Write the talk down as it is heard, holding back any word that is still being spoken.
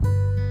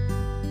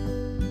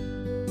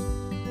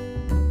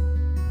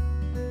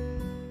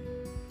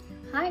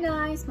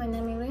guys, my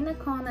name is Irina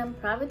Khan. I'm a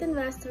private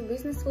investor,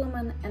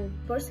 businesswoman, and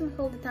person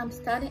who all the time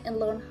study and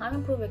learn how to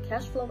improve your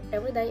cash flow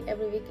every day,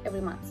 every week, every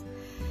month.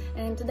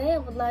 And today I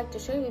would like to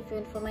share with you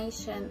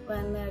information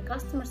when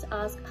customers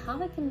ask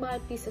how I can buy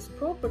pieces of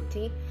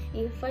property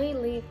if I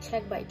live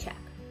check by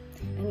check.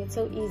 And it's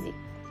so easy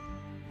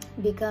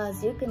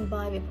because you can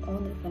buy with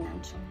owner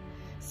financial.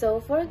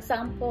 So for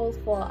example,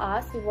 for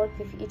us, we work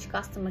with each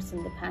customer's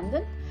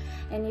independent,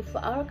 and if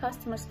our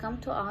customers come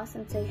to us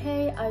and say,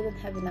 hey, I don't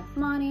have enough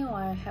money or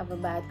I have a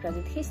bad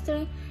credit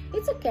history,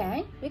 it's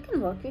okay, we can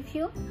work with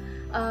you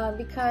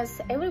because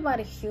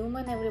everybody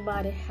human,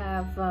 everybody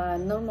have a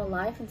normal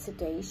life and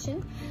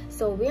situation.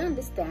 So we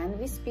understand,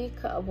 we speak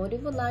what you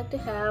would like to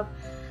have,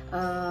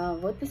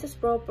 what pieces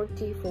of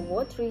property, for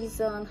what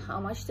reason,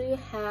 how much do you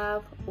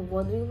have,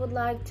 what you would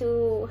like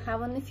to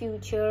have in the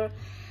future.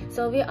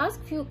 So we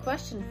ask few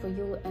questions for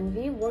you and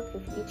we work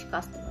with each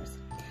customers.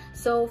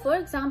 So for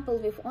example,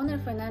 with Owner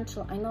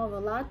Financial, I know a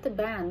lot the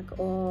bank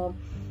or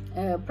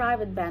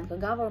private bank or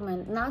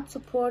government not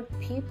support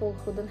people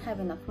who don't have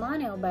enough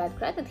money or bad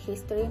credit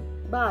history,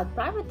 but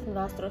private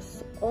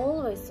investors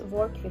always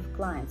work with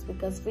clients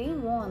because we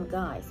want,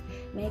 guys,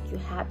 make you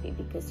happy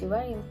because you're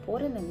very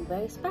important and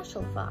very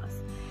special for us.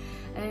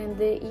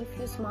 And if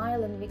you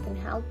smile and we can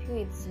help you,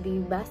 it's the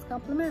best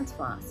compliments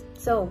for us.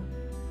 So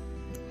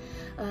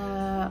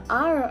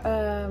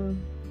our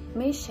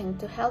mission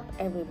to help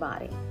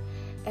everybody.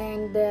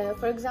 And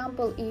for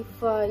example, if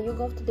you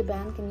go to the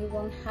bank and you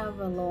won't have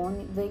a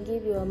loan, they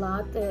give you a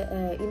lot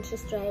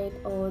interest rate,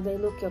 or they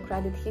look your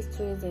credit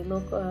history, they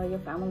look your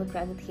family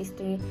credit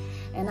history,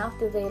 and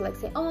after they like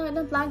say, oh, I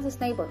don't like this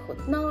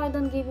neighborhood, no, I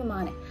don't give you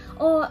money,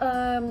 or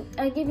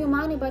I give you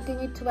money but you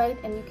need to wait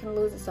and you can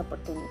lose this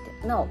opportunity.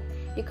 No,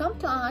 you come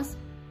to us,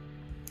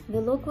 we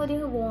look what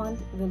you want,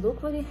 we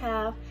look what you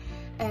have,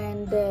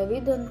 and we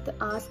don't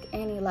ask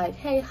any like,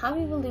 hey, how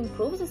you will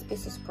improve this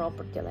piece of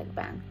property like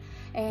bank,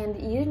 and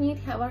you need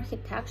to have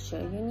architecture,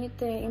 you need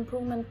the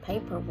improvement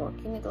paperwork,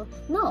 you need to,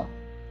 no.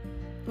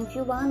 If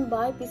you want to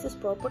buy pieces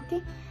of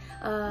property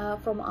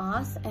from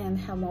us and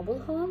have mobile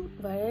home,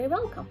 very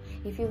welcome.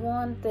 If you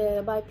want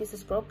to buy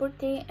pieces of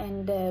property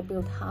and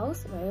build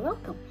house, very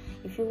welcome.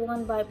 If you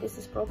want to buy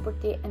pieces of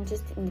property and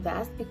just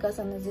invest because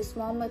on this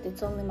moment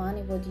it's only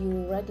money what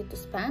you're ready to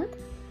spend,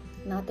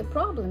 not a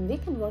problem, we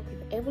can work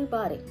with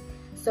everybody.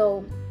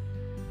 So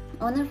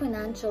Owner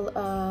Financial,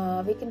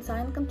 we can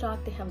sign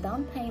contract, they have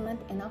down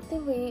payment, and after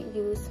we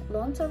use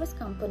loan service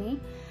company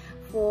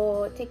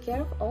for take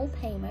care of all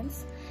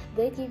payments,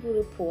 they give you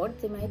report,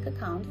 they make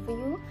account for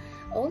you.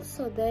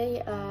 Also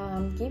they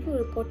give you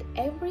report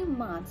every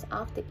month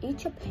after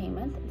each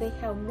payment. They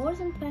have more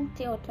than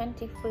 20 or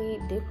 23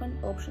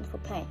 different options for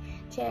pay: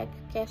 check,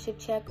 cashier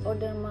check,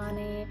 order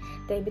money,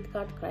 debit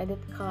card, credit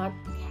card,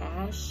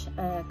 cash,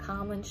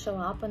 come and show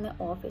up in the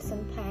office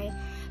and pay.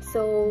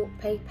 So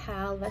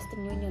PayPal,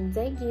 Western Union,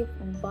 they give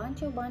a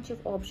bunch of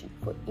options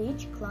for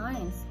each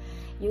client.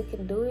 You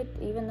can do it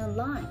even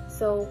online.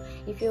 So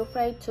if you're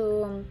afraid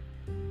to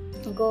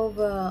go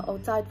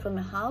outside from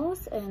your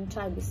house and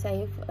try to be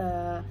safe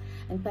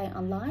and pay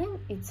online,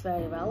 it's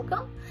very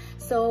welcome.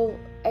 So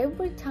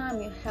every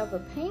time you have a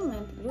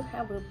payment, you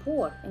have a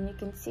report and you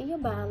can see your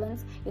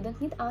balance. You don't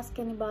need to ask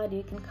anybody,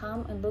 you can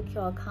come and look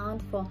your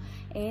account for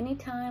any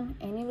time,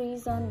 any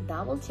reason,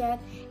 double check.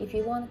 If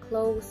you want to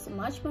close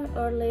much more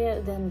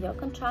earlier than your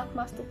contract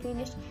must have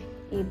finished,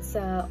 it's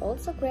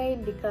also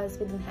great because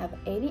we don't have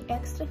any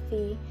extra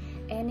fee,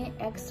 any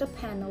extra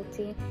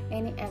penalty,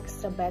 any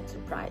extra bad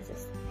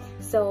surprises.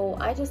 So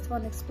I just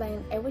want to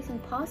explain everything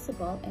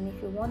possible, and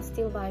if you want to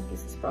still buy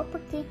pieces of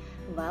property,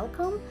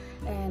 welcome,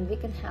 and we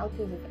can help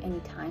you with any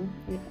time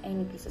with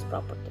any piece of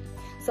property.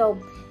 So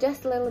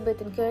just a little bit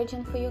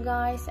encouraging for you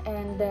guys,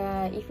 and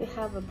if you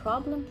have a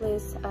problem,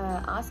 please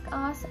ask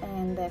us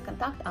and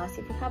contact us.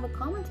 If you have a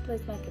comment,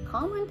 please make a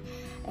comment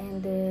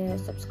and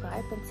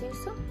subscribe, and see you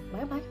soon.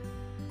 Bye bye.